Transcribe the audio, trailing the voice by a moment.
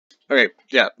Okay,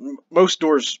 yeah, most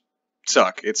doors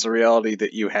suck. It's a reality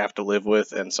that you have to live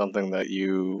with and something that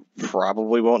you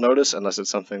probably won't notice unless it's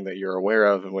something that you're aware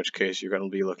of, in which case you're going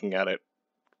to be looking at it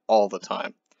all the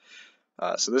time.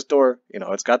 So this door,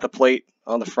 it's got the plate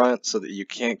on the front so that you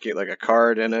can't get like a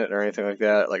card in it or anything like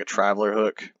that, like a traveler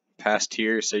hook past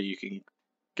here so you can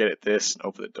get at this and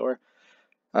open the door.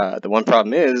 The one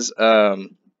problem is,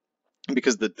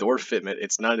 because the door fitment,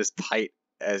 it's not as tight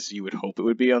as you would hope it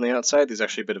would be on the outside. There's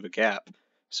actually a bit of a gap.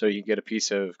 So you get a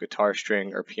piece of guitar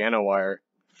string or piano wire,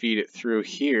 feed it through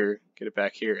here, get it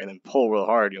back here, and then pull real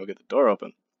hard, you'll get the door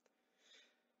open.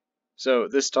 So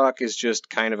this talk is just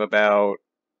kind of about,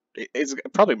 it's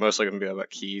probably mostly going to be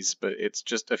about keys, but it's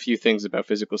just a few things about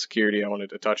physical security I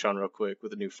wanted to touch on real quick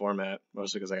with a new format,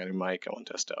 mostly because I got a new mic I want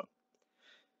to test out.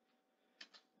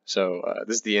 So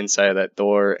this is the inside of that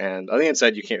door, and on the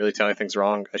inside you can't really tell anything's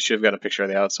wrong. I should have got a picture of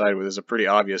the outside where there's a pretty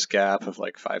obvious gap of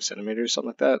like 5 centimeters, something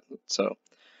like that. So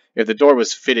if the door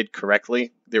was fitted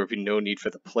correctly, there would be no need for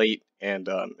the plate, and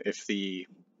if the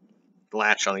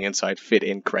latch on the inside fit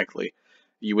in correctly,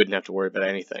 you wouldn't have to worry about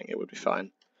anything. It would be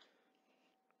fine.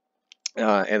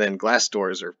 And then glass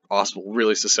doors are also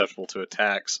really susceptible to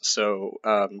attacks. So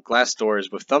glass doors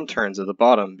with thumb turns at the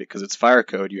bottom, because it's fire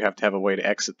code, you have to have a way to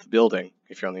exit the building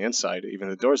if you're on the inside, even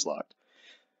if the door's locked.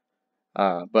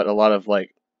 But a lot of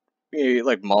like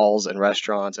malls and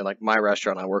restaurants, and like my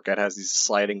restaurant I work at has these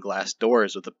sliding glass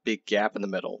doors with a big gap in the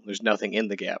middle. There's nothing in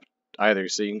the gap either,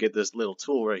 so you can get this little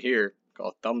tool right here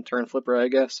called thumb turn flipper, I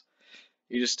guess.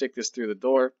 You just stick this through the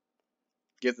door,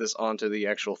 get this onto the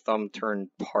actual thumb turn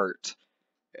part,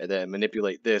 and then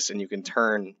manipulate this, and you can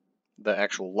turn the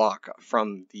actual lock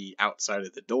from the outside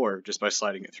of the door just by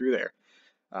sliding it through there.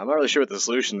 I'm not really sure what the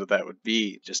solution to that would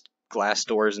be. Just glass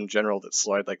doors in general that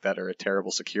slide like that are a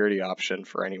terrible security option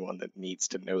for anyone that needs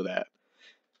to know that.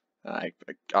 I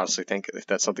honestly think if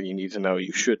that's something you need to know,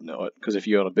 you should know it, because if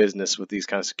you own a business with these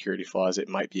kind of security flaws, it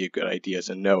might be a good idea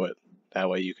to know it. That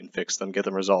way you can fix them, get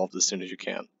them resolved as soon as you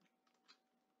can.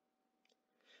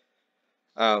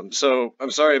 So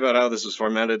I'm sorry about how this was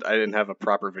formatted. I didn't have a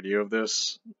proper video of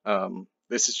this.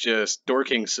 This is just Door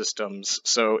King systems.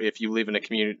 So if you live in a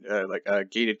community, like a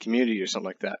gated community or something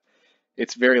like that,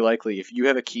 it's very likely if you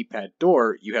have a keypad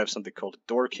door, you have something called a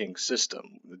Door King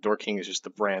system. The Door King is just the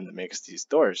brand that makes these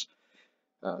doors.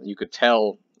 You could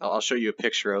tell, I'll show you a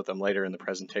picture of them later in the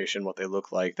presentation, what they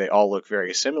look like. They all look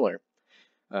very similar.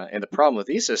 And the problem with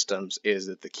these systems is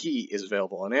that the key is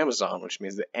available on Amazon, which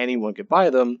means that anyone could buy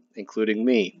them, including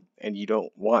me. And you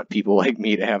don't want people like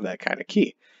me to have that kind of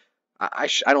key. I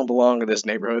don't belong in this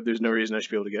neighborhood. There's no reason I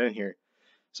should be able to get in here.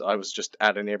 So I was just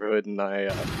at a neighborhood and I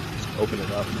just opened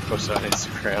it up, posted on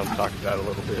Instagram, talked about it a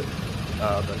little bit.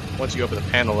 But once you open the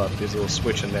panel up, there's a little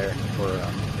switch in there for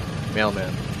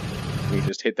mailman. You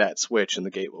just hit that switch and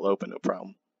the gate will open, no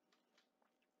problem.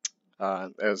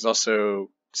 There's also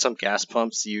some gas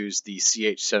pumps use the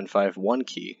CH751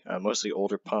 key, mostly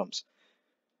older pumps,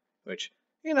 which,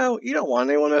 you don't want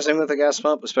anyone messing with a gas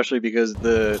pump, especially because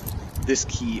this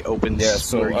key opens. Yeah,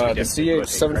 so the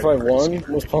CH751,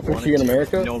 most popular key in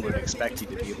America. No one would expect you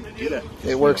to be able to do that.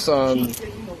 It works on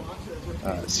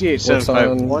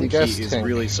CH751 key is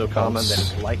really so common that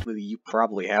it's likely that you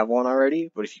probably have one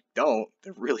already, but if you don't,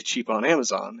 they're really cheap on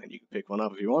Amazon, and you can pick one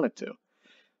up if you wanted to.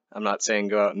 I'm not saying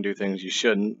go out and do things you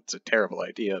shouldn't. It's a terrible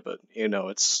idea, but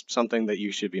it's something that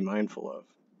you should be mindful of.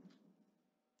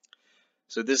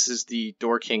 So this is the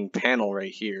Door King panel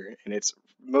right here, and it's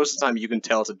most of the time you can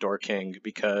tell it's a Door King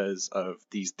because of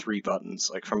these 3 buttons.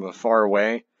 Like from far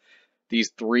away,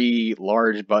 these 3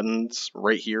 large buttons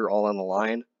right here all on the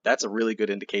line, that's a really good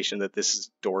indication that this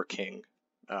is Door King.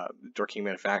 Door King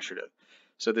manufactured it.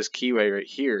 So this keyway right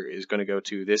here is going to go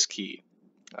to this key.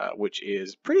 Which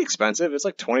is pretty expensive. It's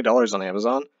like $20 on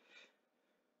Amazon.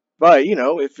 But,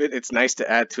 it's nice to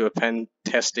add to a pen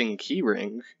testing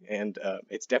keyring, and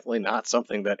it's definitely not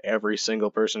something that every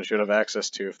single person should have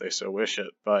access to if they so wish it.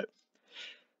 But,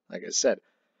 like I said,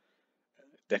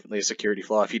 definitely a security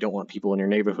flaw if you don't want people in your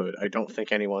neighborhood. I don't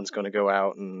think anyone's going to go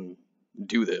out and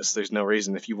do this. There's no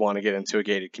reason. If you want to get into a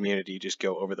gated community, just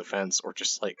go over the fence or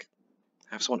just,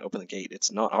 have someone open the gate.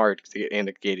 It's not hard to get in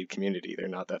a gated community. They're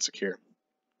not that secure.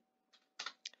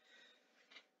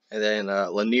 And then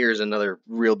Lanier is another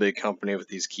real big company with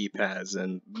these keypads,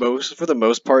 and for the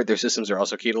most part, their systems are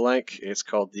also key-alike. It's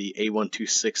called the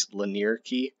A126 Lanier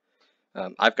key.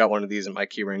 I've got one of these in my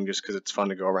keyring just because it's fun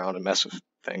to go around and mess with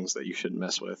things that you shouldn't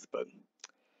mess with. But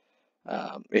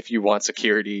if you want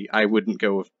security, I wouldn't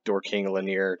go with Door King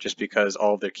Lanier just because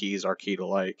all of their keys are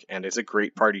key-alike, and it's a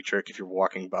great party trick if you're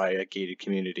walking by a gated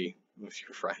community with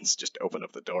your friends. Just open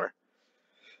up the door.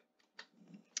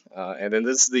 And then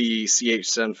this is the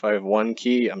CH751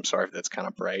 key. I'm sorry if that's kind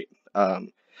of bright.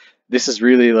 This is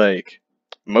really like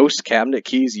most cabinet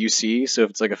keys you see. So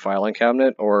if it's like a filing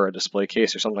cabinet or a display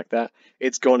case or something like that,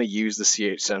 it's going to use the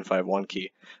CH751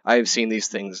 key. I have seen these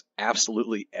things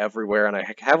absolutely everywhere, and I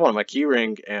have one on my key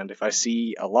ring, and if I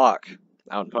see a lock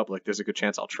out in public, there's a good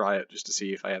chance I'll try it just to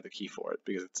see if I have the key for it,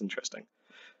 because it's interesting.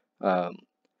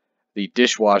 The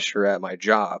dishwasher at my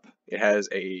job, it has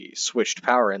a switched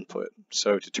power input,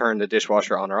 so to turn the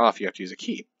dishwasher on or off, you have to use a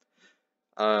key.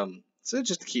 So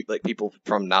just to keep like people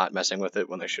from not messing with it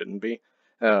when they shouldn't be.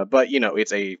 But you know,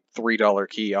 it's a $3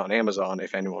 key on Amazon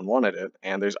if anyone wanted it,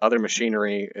 and there's other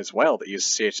machinery as well that use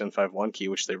CH751 key,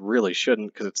 which they really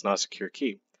shouldn't because it's not a secure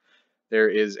key. There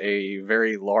is a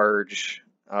very large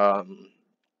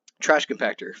trash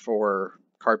compactor for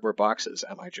cardboard boxes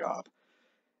at my job,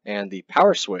 and the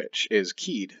power switch is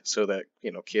keyed so that,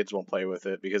 you know, kids won't play with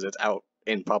it because it's out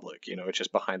in public. You know, it's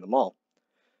just behind the mall.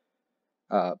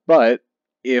 But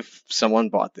if someone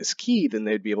bought this key, then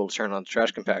they'd be able to turn on the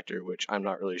trash compactor, which I'm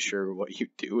not really sure what you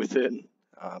do with it.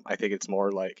 I think it's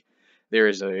more like there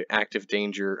is an active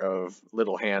danger of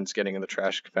little hands getting in the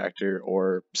trash compactor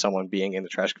or someone being in the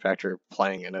trash compactor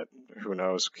playing in it. Who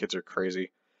knows? Kids are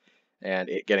crazy. And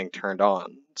it getting turned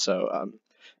on. So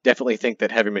definitely think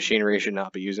that heavy machinery should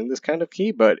not be using this kind of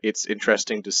key, but it's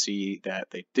interesting to see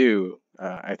that they do.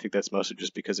 I think that's mostly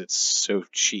just because it's so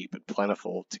cheap and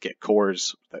plentiful to get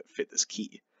cores that fit this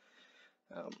key.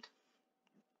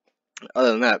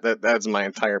 Other than that, that's my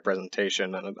entire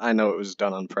presentation, and I know it was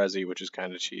done on Prezi, which is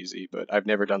kind of cheesy, but I've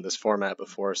never done this format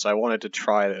before, so I wanted to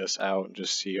try this out and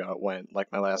just see how it went.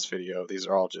 Like my last video, these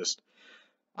are all just,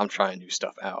 I'm trying new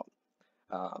stuff out.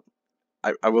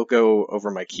 I will go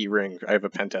over my key ring. I have a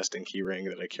pen testing key ring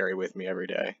that I carry with me every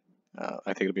day.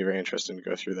 I think it'll be very interesting to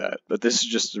go through that. But this is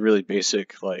just really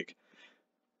basic, like,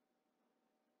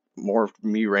 more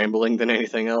me rambling than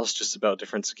anything else, just about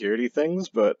different security things.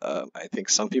 But I think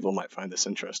some people might find this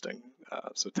interesting.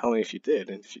 So tell me if you did,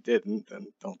 and if you didn't, then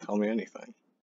don't tell me anything.